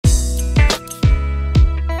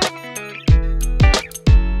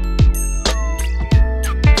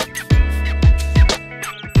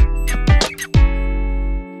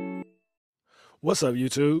What's up,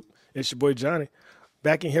 YouTube? It's your boy Johnny.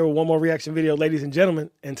 Back in here with one more reaction video, ladies and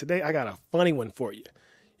gentlemen. And today I got a funny one for you.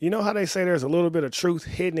 You know how they say there's a little bit of truth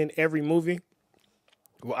hidden in every movie?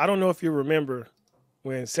 Well, I don't know if you remember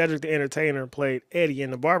when Cedric the Entertainer played Eddie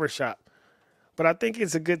in the Barbershop. But I think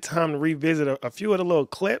it's a good time to revisit a few of the little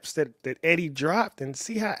clips that Eddie dropped and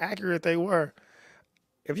see how accurate they were.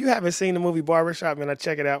 If you haven't seen the movie Barbershop, man,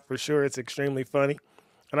 check it out for sure. It's extremely funny.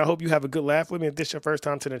 And I hope you have a good laugh with me. If this is your first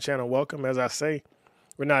time to the channel, welcome. As I say,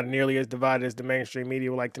 we're not nearly as divided as the mainstream media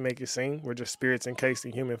would like to make it seem. We're just spirits encased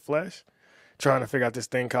in human flesh, trying to figure out this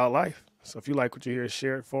thing called life. So if you like what you hear,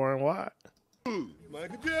 share it far and wide.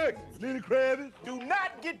 Michael Jackson, Lenny Kravitz. Do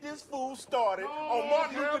not get this fool started on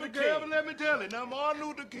Martin Luther King. Let me tell you, now Martin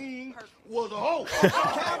Luther King was a hoe.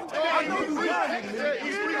 I know you got it.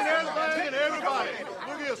 He's freaking everybody and everybody.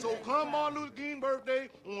 Look here, so come Martin Luther King birthday,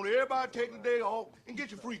 I want everybody take the day off and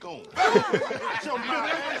get your freak on. Who the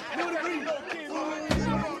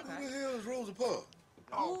hell is Rosa Parks?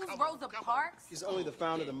 Who's Rosa Parks? She's only the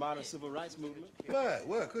founder of the modern civil rights movement. Why?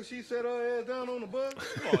 What? Because she sat her ass down on the bus?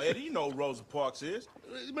 Come on, Eddie, you know who Rosa Parks is.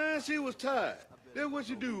 Man, she was tired. That's what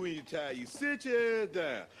you do when you're tired. You sit your ass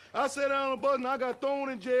down. I sat down on the bus and I got thrown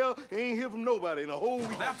in jail. Ain't hear from nobody in a whole week.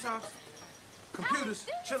 Laptops, computers,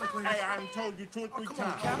 chili cleaners. Hey, I done told you 2 or 3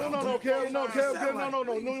 times. No, Cal,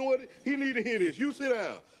 no. You know what? He need to hear this. You sit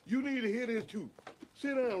down. You need to hear this too.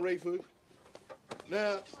 Sit down, Rayford.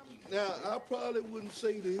 Now, I probably wouldn't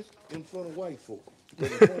say this in front of white folk, but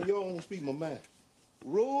in front of y'all, I'm gonna speak my mind.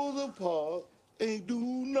 Rosa Parks ain't do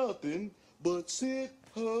nothing but sit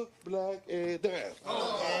her black ass down.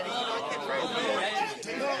 Hold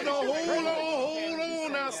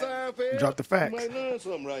on now, Seinfeld. Drop the facts. You might learn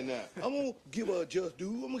something right now. I'm gonna give her a just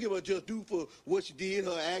due. I'm gonna give her a just due for what she did.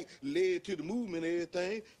 Her act led to the movement and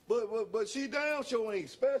everything. But she damn sure ain't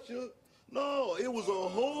special. No, it was a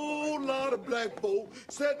whole lot of black folk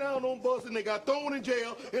sat down on bus and they got thrown in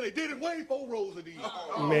jail, and they did it way before Rosa did.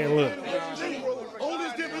 Man, look. Only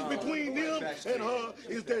difference between them and her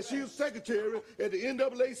is that she was secretary at the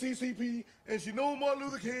NAACP, and she know Martin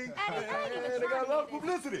Luther King, and they got a lot of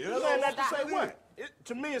publicity. That's all I have to say what?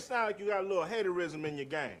 To me, it sounds like you got a little haterism in your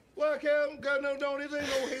game. Well, Cal, this ain't no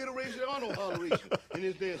hateration or no holleration in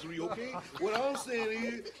this dancery, okay? What I'm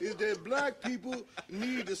saying is that black people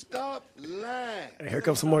need to stop lying. Hey, here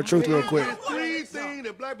comes some more truth real quick. There's 3 things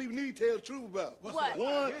that black people need to tell the truth about. What?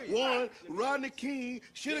 One, Rodney King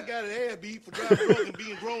should have got his ass beat for driving drunk and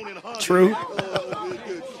being grown in a Honda. True.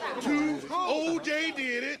 2, OJ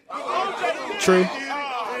did it. True.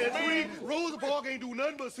 And 3, Rosa Parks ain't do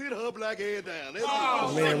nothing but sit her black ass down.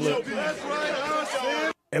 Man, look. That's right, I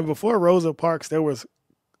said. And before Rosa Parks, there was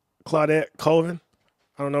Claudette Colvin.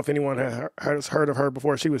 I don't know if anyone has heard of her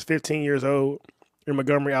before. She was 15 years old in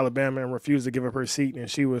Montgomery, Alabama, and refused to give up her seat, and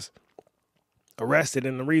she was arrested.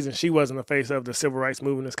 And the reason she wasn't the face of the civil rights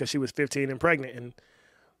movement is because she was 15 and pregnant. And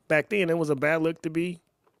back then, it was a bad look to be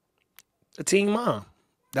a teen mom.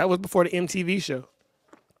 That was before the MTV show.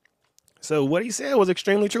 So what he said was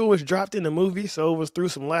extremely true. It was dropped in the movie, so it was through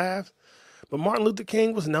some laughs. But Martin Luther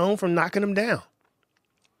King was known for knocking him down.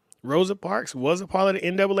 Rosa Parks was a part of the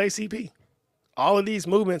NAACP. All of these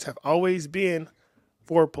movements have always been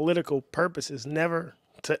for political purposes, never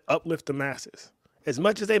to uplift the masses, as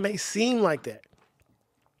much as they may seem like that.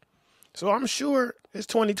 So I'm sure it's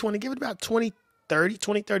 2020. Give it about 2030,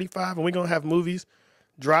 2035, and we're going to have movies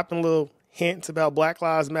dropping little hints about Black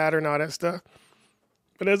Lives Matter and all that stuff.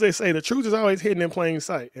 But as they say, the truth is always hidden in plain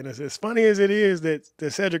sight. And as funny as it is that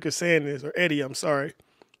Cedric is saying this, or Eddie, I'm sorry,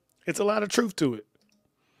 it's a lot of truth to it.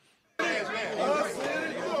 Hey,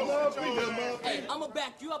 I'm going to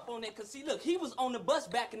back you up on that, because, see, look, he was on the bus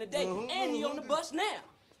back in the day, and he on the bus now.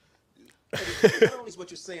 Not only is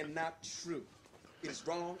what you're saying not true, it is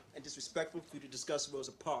wrong and disrespectful for you to discuss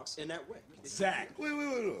Rosa Parks in that way. Exactly.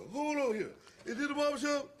 Wait. Hold on here. Is this the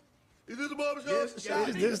barbershop? Is this the barbershop? Yes,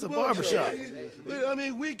 this is the barbershop. I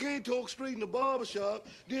mean, we can't talk straight in the barbershop.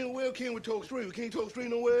 Then where can we talk straight? We can't talk straight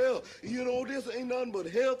nowhere else. You know, this ain't nothing but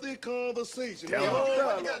healthy conversation. You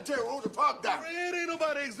gotta tell Rosa Parks down. It ain't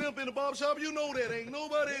nobody exempt in the barbershop. You know that. Ain't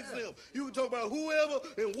nobody exempt. You can talk about whoever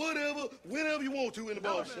and whatever, whenever you want to in the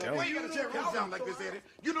barbershop. Why you gotta tear Rosa down like this, Eddie?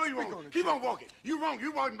 You know you're wrong. Keep on walking. You wrong.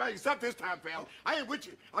 You walking by yourself this time, pal. I ain't with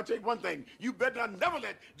you. I'll tell you one thing. You better not never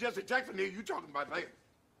let Jesse Jackson hear you talking about that.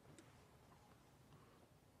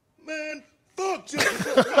 Man, fuck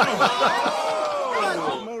Jesse.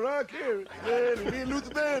 Mariah Carey, man, and me and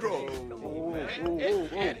Luther Vandross.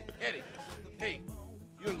 Eddie, hey,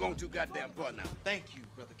 you ain't going too goddamn far now. Thank you,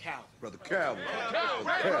 Brother Calvin. Brother Calvin.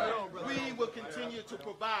 We will continue to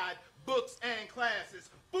provide books and classes,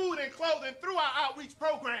 food and clothing through our outreach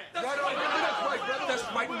program. That's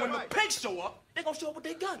right. And when the pigs show up, they're gonna show up with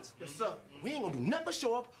their guns. Yes, sir. We ain't gonna do nothing but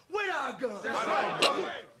show up with our guns. That's right,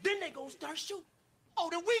 brother. Then they gonna start shooting. Oh,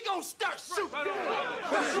 then we gonna start shooting.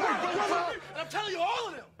 That's right. And I'm telling you, all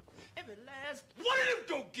of them, every last one of them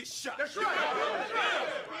gonna get shot. That's right.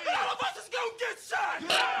 All of us is gonna get shot.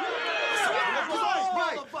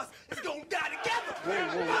 All of us is gonna die together. Whoa.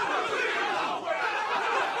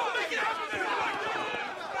 Make it happen.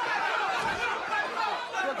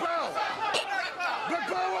 Black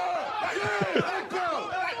Power! Yeah, Black Power!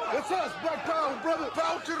 That's us, Black Power, brother.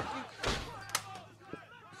 Power to the...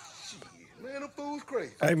 Shit, man, the fool's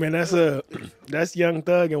crazy. Hey man, that's Young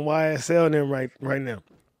Thug and YSL and them right now.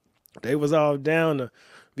 They was all down to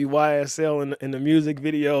be YSL in the music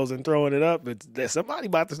videos and throwing it up. But somebody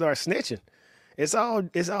about to start snitching. It's all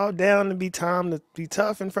down to be time to be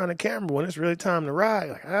tough in front of camera when it's really time to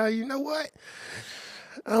ride. Like, you know what?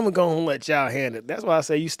 I'm going to let y'all handle it. That's why I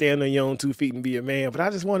say you stand on your own 2 feet and be a man. But I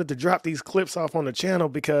just wanted to drop these clips off on the channel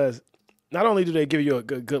because not only do they give you a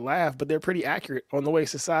good laugh, but they're pretty accurate on the way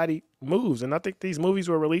society moves. And I think these movies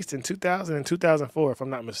were released in 2000 and 2004, if I'm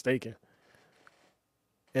not mistaken.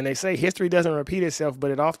 And they say history doesn't repeat itself,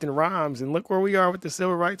 but it often rhymes. And look where we are with the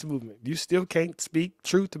civil rights movement. You still can't speak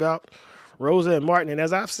truth about Rosa and Martin. And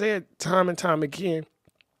as I've said time and time again,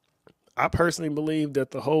 I personally believe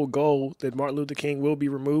that the whole goal that Martin Luther King will be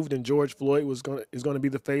removed and George Floyd is going to be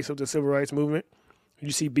the face of the civil rights movement.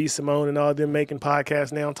 You see B. Simone and all of them making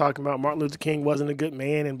podcasts now talking about Martin Luther King wasn't a good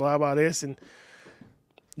man and blah, blah, this. And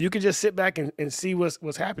you can just sit back and see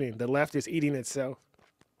what's happening. The left is eating itself.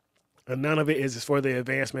 And none of it is for the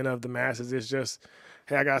advancement of the masses. It's just,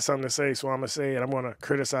 hey, I got something to say, so I'm going to say it. I'm going to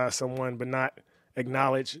criticize someone but not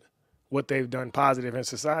acknowledge what they've done positive in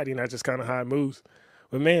society, and that's just kind of how it moves.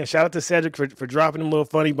 But, man, shout out to Cedric for dropping them little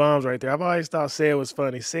funny bombs right there. I've always thought Ced was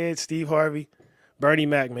funny. Ced, Steve Harvey, Bernie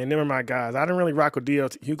Mac, man, them are my guys. I didn't really rock with D.L.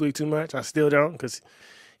 Hughley too much. I still don't because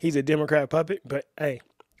he's a Democrat puppet. But, hey,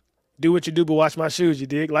 do what you do, but watch my shoes, you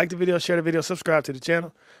dig? Like the video, share the video, subscribe to the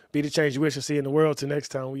channel. Be the change you wish to see in the world. Till next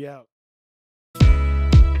time, we out.